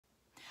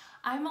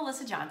I'm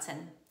Melissa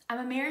Johnson. I'm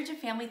a marriage and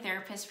family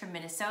therapist from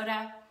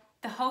Minnesota,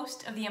 the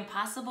host of the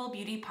Impossible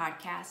Beauty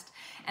podcast,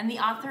 and the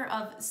author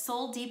of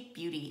Soul Deep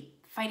Beauty,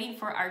 Fighting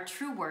for Our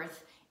True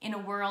Worth in a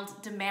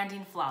World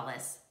Demanding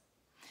Flawless.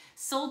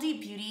 Soul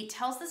Deep Beauty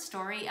tells the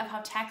story of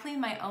how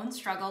tackling my own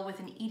struggle with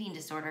an eating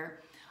disorder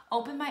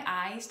opened my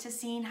eyes to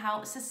seeing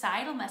how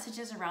societal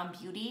messages around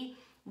beauty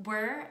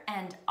were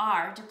and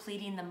are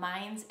depleting the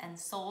minds and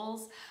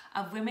souls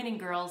of women and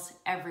girls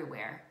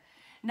everywhere,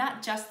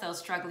 not just those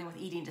struggling with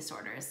eating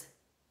disorders.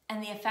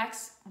 And the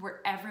effects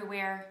were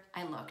everywhere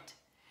I looked.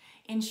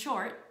 In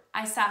short,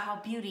 I saw how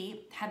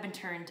beauty had been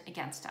turned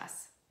against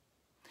us.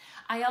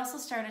 I also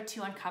started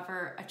to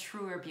uncover a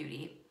truer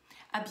beauty,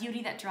 a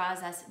beauty that draws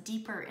us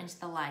deeper into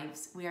the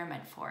lives we are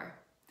meant for.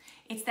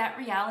 It's that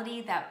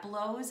reality that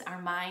blows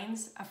our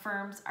minds,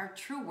 affirms our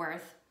true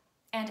worth,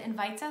 and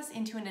invites us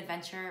into an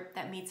adventure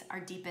that meets our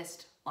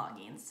deepest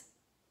longings.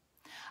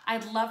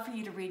 I'd love for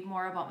you to read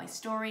more about my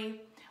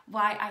story,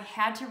 why I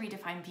had to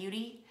redefine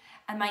beauty,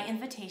 and my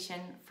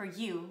invitation for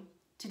you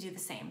to do the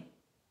same.